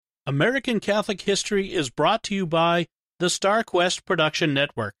American Catholic History is brought to you by the StarQuest Production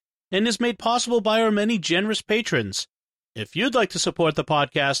Network and is made possible by our many generous patrons. If you'd like to support the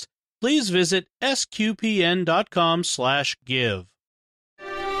podcast, please visit sqpn.com/give.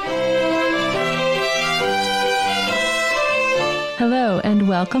 Hello and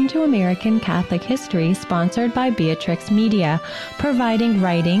welcome to American Catholic History, sponsored by Beatrix Media, providing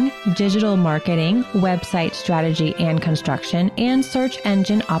writing, digital marketing, website strategy and construction, and search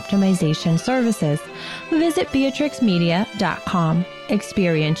engine optimization services. Visit beatrixmedia.com.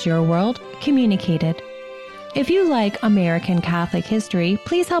 Experience your world, communicated. If you like American Catholic history,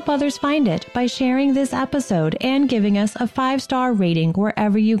 please help others find it by sharing this episode and giving us a 5-star rating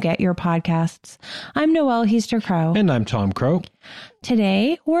wherever you get your podcasts. I'm Noelle Heaster-Crowe. And I'm Tom Crow.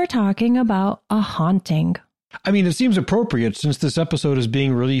 Today, we're talking about a haunting. I mean, it seems appropriate since this episode is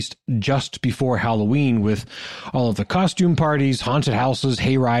being released just before Halloween with all of the costume parties, haunted houses,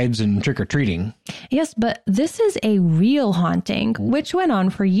 hayrides, and trick-or-treating. Yes, but this is a real haunting, which went on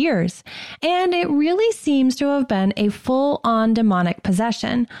for years. And it really seems to have been a full-on demonic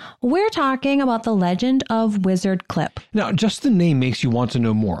possession. We're talking about the legend of Wizard Clip. Now, just the name makes you want to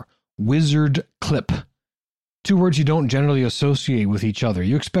know more. Wizard Clip. Two words you don't generally associate with each other.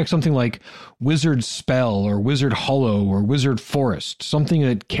 You expect something like Wizard Spell or Wizard Hollow or Wizard Forest, something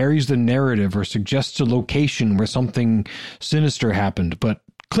that carries the narrative or suggests a location where something sinister happened. But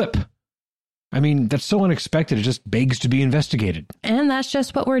Clip, I mean, that's so unexpected, it just begs to be investigated. And that's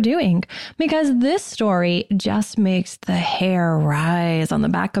just what we're doing, because this story just makes the hair rise on the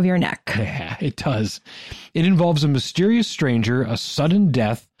back of your neck. Yeah, it does. It involves a mysterious stranger, a sudden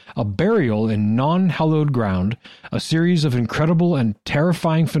death, a burial in non-hallowed ground, a series of incredible and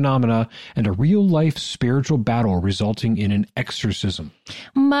terrifying phenomena, and a real-life spiritual battle resulting in an exorcism.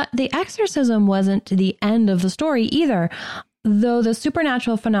 But the exorcism wasn't the end of the story either, though the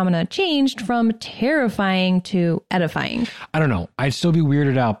supernatural phenomena changed from terrifying to edifying. I don't know. I'd still be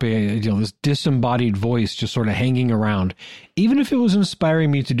weirded out by this disembodied voice just sort of hanging around, even if it was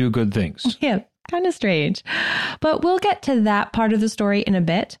inspiring me to do good things. Yeah. Kind of strange. But we'll get to that part of the story in a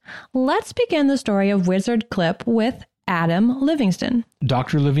bit. Let's begin the story of Wizard Clip with Adam Livingston.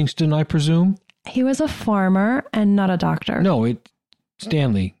 Dr. Livingston, I presume? He was a farmer and not a doctor. No,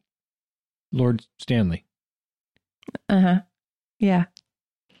 Stanley. Lord Stanley. Uh-huh. Yeah.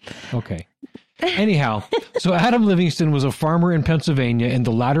 Okay. Anyhow, so Adam Livingston was a farmer in Pennsylvania in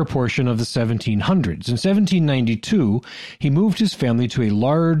the latter portion of the 1700s. In 1792, he moved his family to a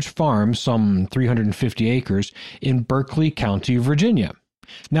large farm, some 350 acres, in Berkeley County, Virginia.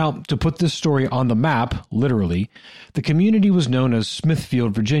 Now, to put this story on the map, literally, the community was known as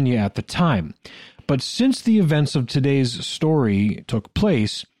Smithfield, Virginia at the time. But since the events of today's story took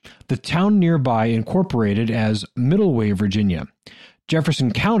place, the town nearby incorporated as Middleway, Virginia.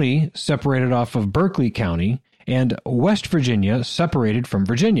 Jefferson County separated off of Berkeley County, and West Virginia separated from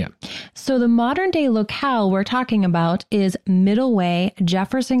Virginia. So the modern-day locale we're talking about is Middleway,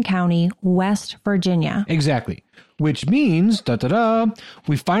 Jefferson County, West Virginia. Exactly. Which means,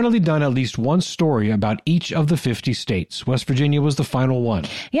 we've finally done at least one story about each of the 50 states. West Virginia was the final one.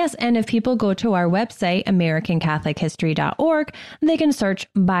 Yes, and if people go to our website, AmericanCatholicHistory.org, they can search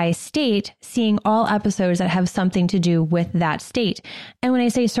by state, seeing all episodes that have something to do with that state. And when I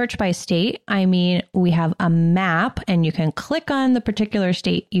say search by state, I mean we have a map, and you can click on the particular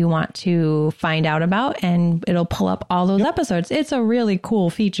state you want to find out about, and it'll pull up all those episodes. It's a really cool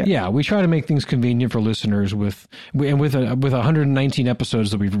feature. Yeah, we try to make things convenient for listeners with 119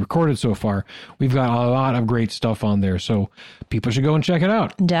 episodes that we've recorded so far, we've got a lot of great stuff on there, so people should go and check it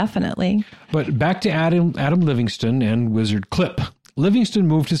out. Definitely. But back to Adam Livingston and Wizard Clip. Livingston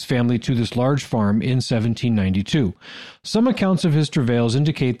moved his family to this large farm in 1792. Some accounts of his travails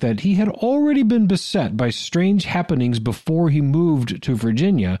indicate that he had already been beset by strange happenings before he moved to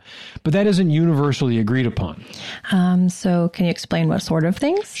Virginia, but that isn't universally agreed upon. So can you explain what sort of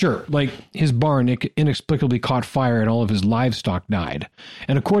things? Sure, like his barn inexplicably caught fire and all of his livestock died.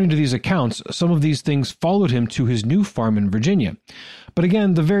 And according to these accounts, some of these things followed him to his new farm in Virginia. But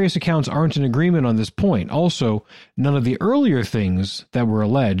again, the various accounts aren't in agreement on this point. Also, none of the earlier things that were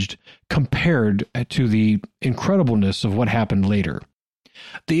alleged compared to the incredibleness of what happened later.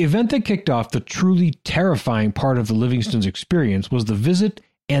 The event that kicked off the truly terrifying part of the Livingston's experience was the visit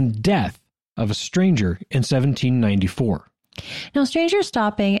and death of a stranger in 1794. Now, strangers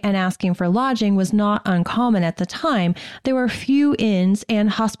stopping and asking for lodging was not uncommon at the time. There were few inns, and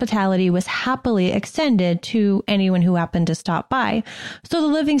hospitality was happily extended to anyone who happened to stop by. So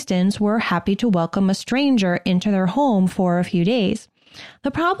the Livingstons were happy to welcome a stranger into their home for a few days.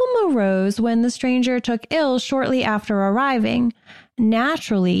 The problem arose when the stranger took ill shortly after arriving.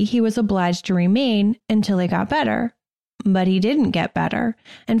 naturally, he was obliged to remain until he got better. But he didn't get better.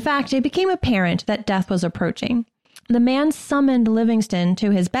 In fact, it became apparent that death was approaching. The man summoned Livingston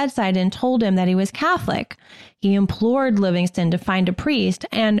to his bedside and told him that he was Catholic. He implored Livingston to find a priest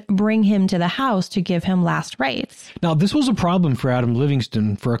and bring him to the house to give him last rites. Now, this was a problem for Adam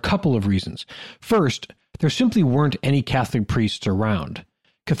Livingston for a couple of reasons. First, there simply weren't any Catholic priests around.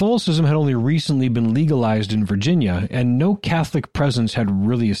 Catholicism had only recently been legalized in Virginia, and no Catholic presence had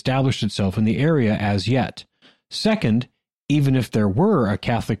really established itself in the area as yet. Second, even if there were a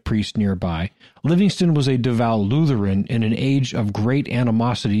Catholic priest nearby, Livingston was a devout Lutheran in an age of great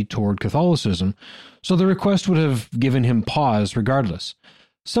animosity toward Catholicism, so the request would have given him pause regardless.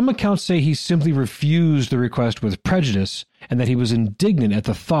 Some accounts say he simply refused the request with prejudice and that he was indignant at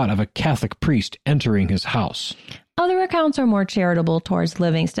the thought of a Catholic priest entering his house. Other accounts are more charitable towards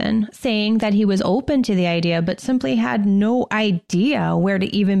Livingston, saying that he was open to the idea but simply had no idea where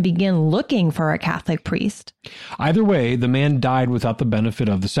to even begin looking for a Catholic priest. Either way, the man died without the benefit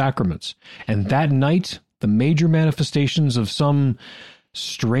of the sacraments, and that night, the major manifestations of some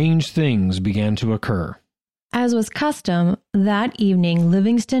strange things began to occur. As was custom, that evening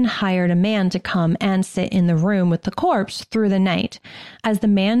Livingston hired a man to come and sit in the room with the corpse through the night. As the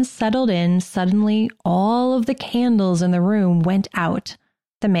man settled in, suddenly all of the candles in the room went out.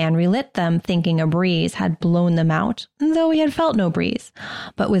 The man relit them, thinking a breeze had blown them out, though he had felt no breeze.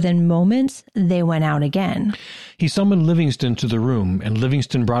 But within moments, they went out again. He summoned Livingston to the room, and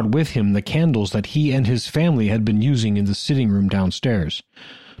Livingston brought with him the candles that he and his family had been using in the sitting room downstairs.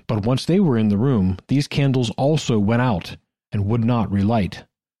 But once they were in the room, these candles also went out and would not relight.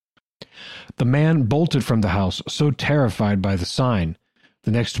 The man bolted from the house, so terrified by the sign.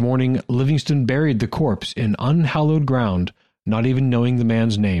 The next morning, Livingston buried the corpse in unhallowed ground, not even knowing the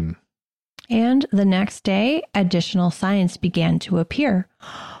man's name. And the next day, additional signs began to appear.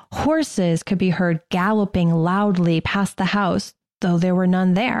 Horses could be heard galloping loudly past the house, though there were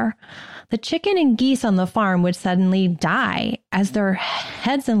none there. The chicken and geese on the farm would suddenly die as their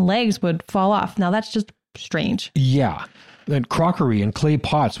heads and legs would fall off. Now, that's just strange. Yeah. And crockery and clay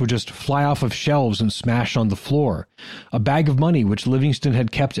pots would just fly off of shelves and smash on the floor. A bag of money, which Livingston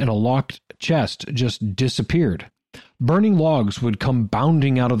had kept in a locked chest, just disappeared. Burning logs would come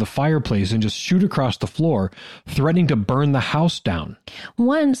bounding out of the fireplace and just shoot across the floor, threatening to burn the house down.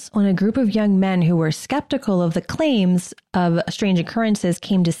 Once, when a group of young men who were skeptical of the claims of strange occurrences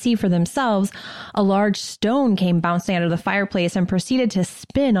came to see for themselves, a large stone came bouncing out of the fireplace and proceeded to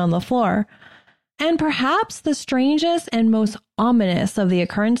spin on the floor. And perhaps the strangest and most ominous of the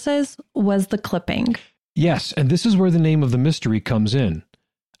occurrences was the clipping. Yes, and this is where the name of the mystery comes in.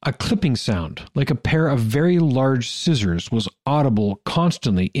 A clipping sound, like a pair of very large scissors, was audible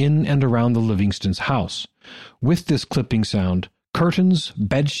constantly in and around the Livingston's house. With this clipping sound, curtains,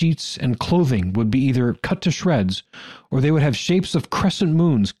 bed sheets, and clothing would be either cut to shreds, or they would have shapes of crescent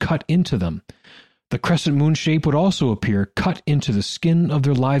moons cut into them. The crescent moon shape would also appear cut into the skin of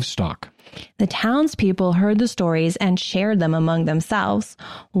their livestock. The townspeople heard the stories and shared them among themselves.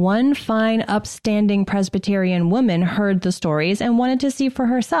 One fine, upstanding Presbyterian woman heard the stories and wanted to see for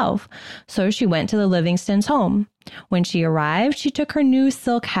herself, so she went to the Livingstons' home. When she arrived, she took her new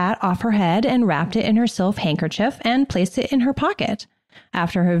silk hat off her head and wrapped it in her silk handkerchief and placed it in her pocket.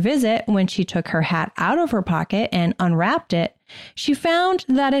 After her visit, when she took her hat out of her pocket and unwrapped it, she found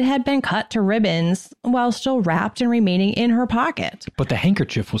that it had been cut to ribbons while still wrapped and remaining in her pocket. But the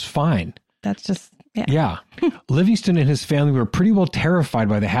handkerchief was fine. That's just, yeah. Yeah. Livingston and his family were pretty well terrified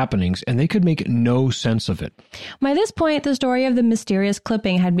by the happenings, and they could make no sense of it. By this point, the story of the mysterious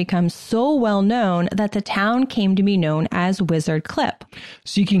clipping had become so well known that the town came to be known as Wizard Clip.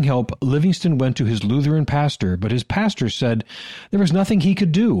 Seeking help, Livingston went to his Lutheran pastor, but his pastor said there was nothing he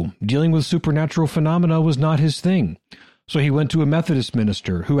could do. Dealing with supernatural phenomena was not his thing. So he went to a Methodist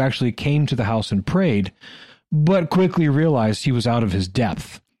minister who actually came to the house and prayed, but quickly realized he was out of his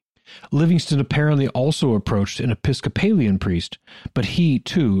depth. Livingston apparently also approached an Episcopalian priest, but he,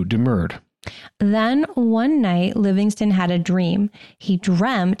 too, demurred. Then, one night, Livingston had a dream. He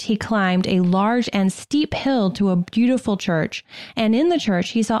dreamt he climbed a large and steep hill to a beautiful church, and in the church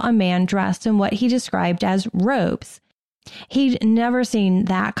he saw a man dressed in what he described as robes. He'd never seen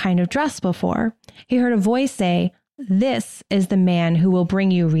that kind of dress before. He heard a voice say, "This is the man who will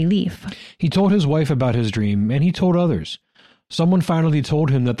bring you relief." He told his wife about his dream, and he told others. Someone finally told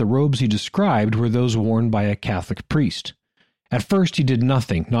him that the robes he described were those worn by a Catholic priest. At first, he did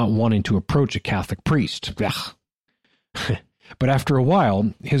nothing, not wanting to approach a Catholic priest. But after a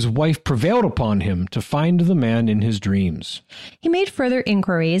while, his wife prevailed upon him to find the man in his dreams. He made further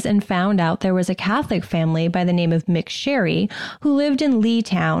inquiries and found out there was a Catholic family by the name of McSherry who lived in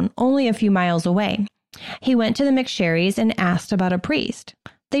Leetown, only a few miles away. He went to the McSherrys and asked about a priest.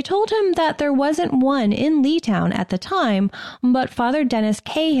 They told him that there wasn't one in Leetown at the time, but Father Dennis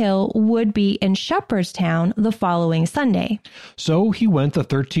Cahill would be in Shepherdstown the following Sunday. So he went the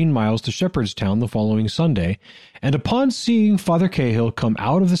 13 miles to Shepherdstown the following Sunday, and upon seeing Father Cahill come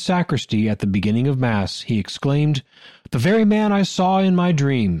out of the sacristy at the beginning of Mass, he exclaimed, "The very man I saw in my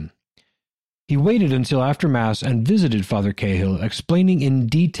dream." He waited until after Mass and visited Father Cahill, explaining in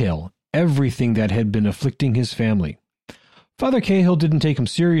detail everything that had been afflicting his family. Father Cahill didn't take him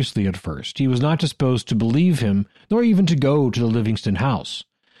seriously at first. He was not disposed to believe him, nor even to go to the Livingston house.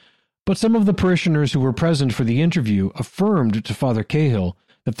 But some of the parishioners who were present for the interview affirmed to Father Cahill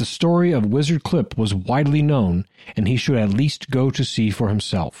that the story of Wizard Clip was widely known, and he should at least go to see for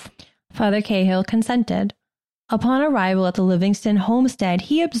himself. Father Cahill consented. Upon arrival at the Livingston homestead,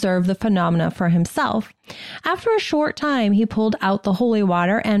 he observed the phenomena for himself. After a short time, he pulled out the holy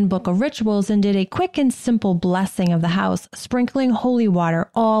water and book of rituals and did a quick and simple blessing of the house, sprinkling holy water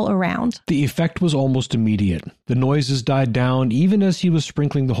all around. The effect was almost immediate. The noises died down even as he was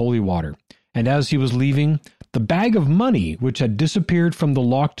sprinkling the holy water. And as he was leaving, the bag of money, which had disappeared from the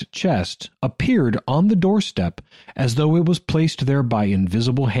locked chest, appeared on the doorstep as though it was placed there by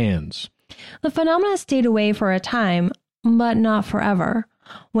invisible hands. The phenomena stayed away for a time, but not forever.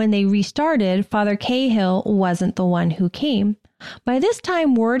 When they restarted, Father Cahill wasn't the one who came. By this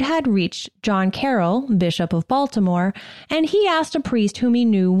time, word had reached John Carroll, Bishop of Baltimore, and he asked a priest whom he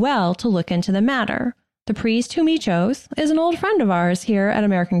knew well to look into the matter. The priest whom he chose is an old friend of ours here at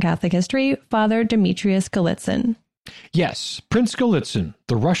American Catholic History, Father Demetrius Golitsyn. Yes, Prince Golitsyn,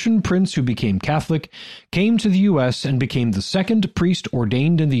 the Russian prince who became Catholic, came to the U.S. and became the second priest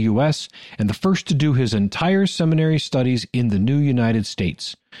ordained in the U.S. and the first to do his entire seminary studies in the new United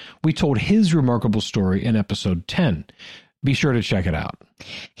States. We told his remarkable story in episode 10. Be sure to check it out.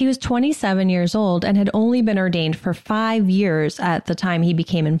 He was 27 years old and had only been ordained for 5 years at the time he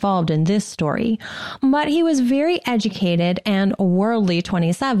became involved in this story. But he was very educated and worldly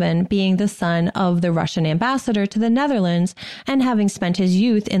 27, being the son of the Russian ambassador to the Netherlands and having spent his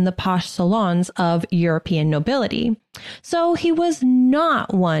youth in the posh salons of European nobility. So he was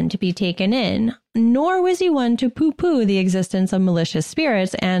not one to be taken in, nor was he one to poo-poo the existence of malicious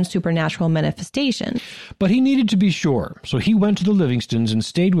spirits and supernatural manifestations. But he needed to be sure, so he went to the Livingstons and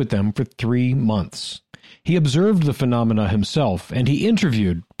stayed with them for 3 months. He observed the phenomena himself, and he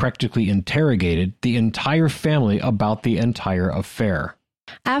interviewed, practically interrogated, the entire family about the entire affair.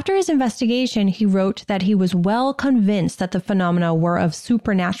 After his investigation, he wrote that he was well convinced that the phenomena were of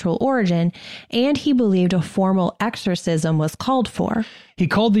supernatural origin, and he believed a formal exorcism was called for. He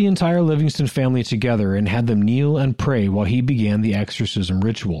called the entire Livingston family together and had them kneel and pray while he began the exorcism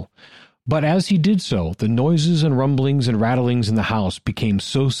ritual. But as he did so, the noises and rumblings and rattlings in the house became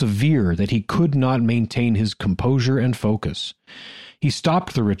so severe that he could not maintain his composure and focus. He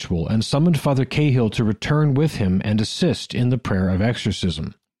stopped the ritual and summoned Father Cahill to return with him and assist in the prayer of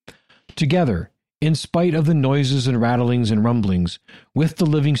exorcism. Together, in spite of the noises and rattlings and rumblings, with the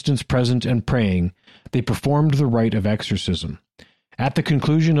Livingstons present and praying, they performed the rite of exorcism. At the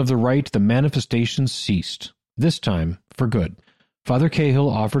conclusion of the rite, the manifestations ceased, this time for good. Father Cahill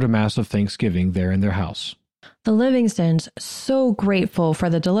offered a Mass of Thanksgiving there in their house. The Livingstons, so grateful for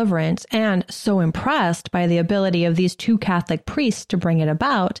the deliverance and so impressed by the ability of these 2 Catholic priests to bring it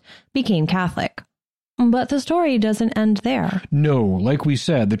about, became Catholic. But the story doesn't end there. No, like we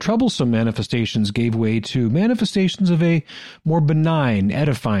said, the troublesome manifestations gave way to manifestations of a more benign,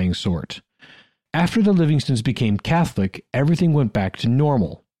 edifying sort. After the Livingstons became Catholic, everything went back to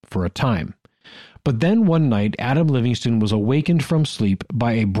normal, for a time. But then one night, Adam Livingston was awakened from sleep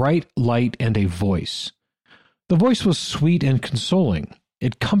by a bright light and a voice. The voice was sweet and consoling.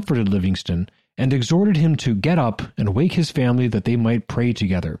 It comforted Livingston and exhorted him to get up and wake his family that they might pray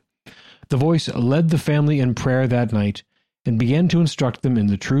together. The voice led the family in prayer that night and began to instruct them in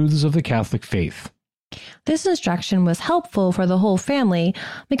the truths of the Catholic faith. This instruction was helpful for the whole family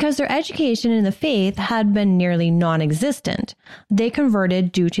because their education in the faith had been nearly non-existent. They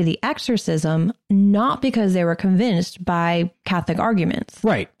converted due to the exorcism, not because they were convinced by Catholic arguments.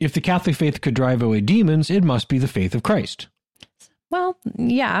 Right. If the Catholic faith could drive away demons, it must be the faith of Christ. Well,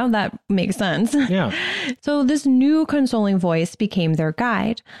 yeah, that makes sense. Yeah. So this new consoling voice became their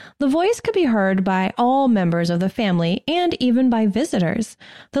guide. The voice could be heard by all members of the family and even by visitors.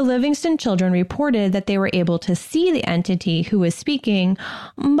 The Livingston children reported that they were able to see the entity who was speaking,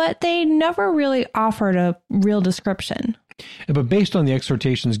 but they never really offered a real description. But based on the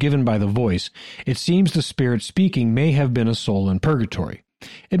exhortations given by the voice, it seems the spirit speaking may have been a soul in purgatory.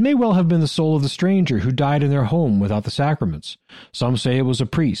 It may well have been the soul of the stranger who died in their home without the sacraments. Some say it was a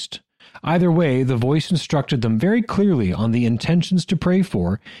priest. Either way, the voice instructed them very clearly on the intentions to pray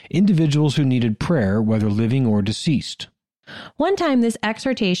for individuals who needed prayer, whether living or deceased. One time, this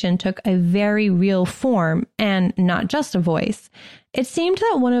exhortation took a very real form, and not just a voice. It seemed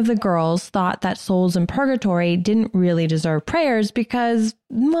that one of the girls thought that souls in purgatory didn't really deserve prayers because,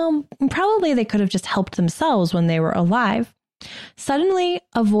 well, probably they could have just helped themselves when they were alive. Suddenly,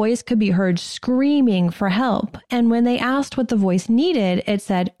 a voice could be heard screaming for help, and when they asked what the voice needed, it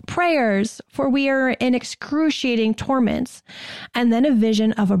said, "Prayers, for we are in excruciating torments." And then a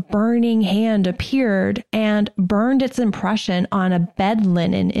vision of a burning hand appeared and burned its impression on a bed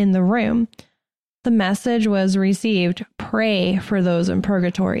linen in the room. The message was received, "Pray for those in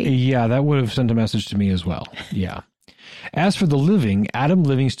purgatory." Yeah, that would have sent a message to me as well. Yeah. As for the living, Adam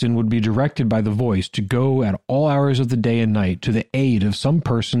Livingston would be directed by the voice to go at all hours of the day and night to the aid of some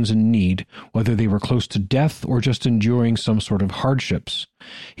persons in need, whether they were close to death or just enduring some sort of hardships.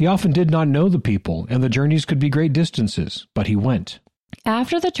 He often did not know the people, and the journeys could be great distances, but he went.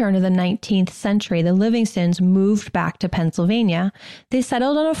 After the turn of the 19th century, the Livingstons moved back to Pennsylvania. They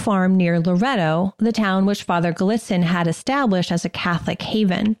settled on a farm near Loretto, the town which Father Gallitzin had established as a Catholic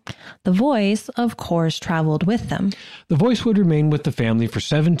haven. The voice, of course, traveled with them. The voice would remain with the family for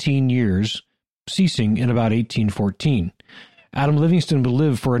 17 years, ceasing in about 1814. Adam Livingston would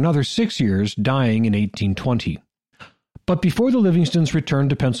live for another 6 years, dying in 1820. But before the Livingstons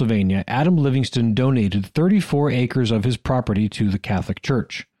returned to Pennsylvania, Adam Livingston donated 34 acres of his property to the Catholic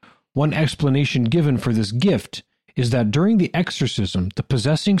Church. One explanation given for this gift is that during the exorcism, the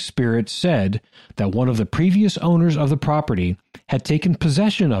possessing spirit said that one of the previous owners of the property had taken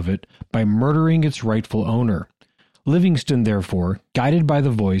possession of it by murdering its rightful owner. Livingston, therefore, guided by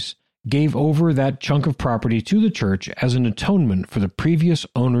the voice, gave over that chunk of property to the church as an atonement for the previous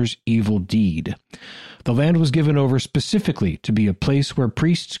owner's evil deed. The land was given over specifically to be a place where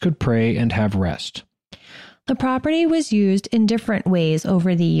priests could pray and have rest. The property was used in different ways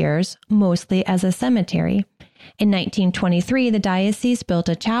over the years, mostly as a cemetery. In 1923, the diocese built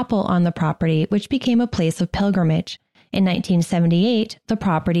a chapel on the property, which became a place of pilgrimage. In 1978, the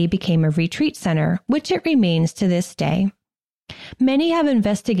property became a retreat center, which it remains to this day. Many have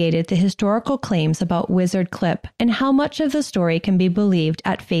investigated the historical claims about Wizard Clip and how much of the story can be believed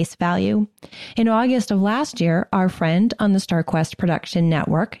at face value. In August of last year, our friend on the StarQuest production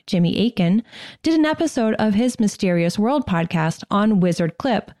network, Jimmy Akin, did an episode of his Mysterious World podcast on Wizard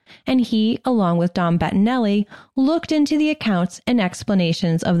Clip, and he, along with Dom Bettinelli, looked into the accounts and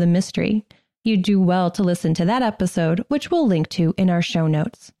explanations of the mystery. You'd do well to listen to that episode, which we'll link to in our show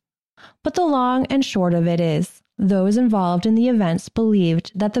notes. But the long and short of it is, those involved in the events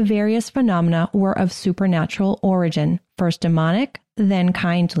believed that the various phenomena were of supernatural origin, first demonic, then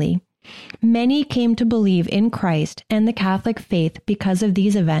kindly. Many came to believe in Christ and the Catholic faith because of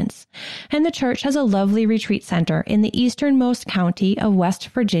these events, and the church has a lovely retreat center in the easternmost county of West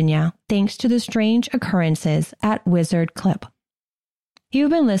Virginia, thanks to the strange occurrences at Wizard Clip. You've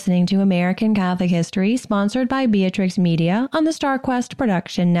been listening to American Catholic History, sponsored by Beatrix Media on the StarQuest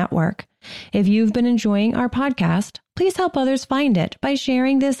Production Network. If you've been enjoying our podcast, please help others find it by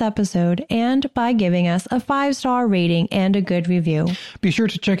sharing this episode and by giving us a 5-star rating and a good review. Be sure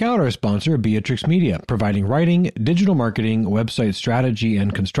to check out our sponsor, Beatrix Media, providing writing, digital marketing, website strategy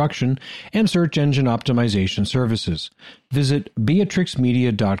and construction, and search engine optimization services. Visit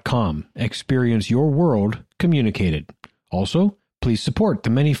beatrixmedia.com. Experience your world communicated. Also, please support the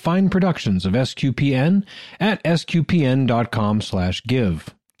many fine productions of SQPN at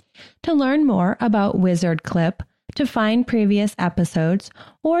sqpn.com/give. To learn more about Wizard Clip, to find previous episodes,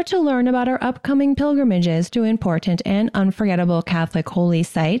 or to learn about our upcoming pilgrimages to important and unforgettable Catholic holy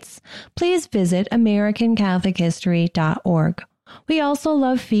sites, please visit AmericanCatholicHistory.org. We also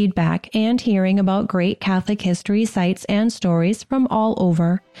love feedback and hearing about great Catholic history sites and stories from all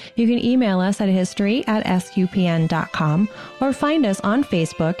over. You can email us at history@sqpn.com or find us on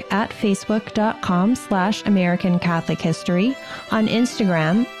Facebook at facebook.com/American Catholic History, on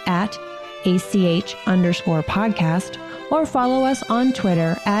Instagram at ACH_podcast, or follow us on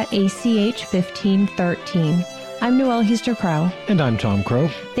Twitter at ACH1513. I'm Noelle Heaster-Crowe. And I'm Tom Crow.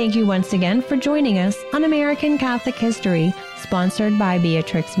 Thank you once again for joining us on American Catholic History, sponsored by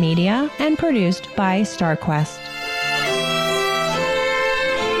Beatrix Media and produced by StarQuest.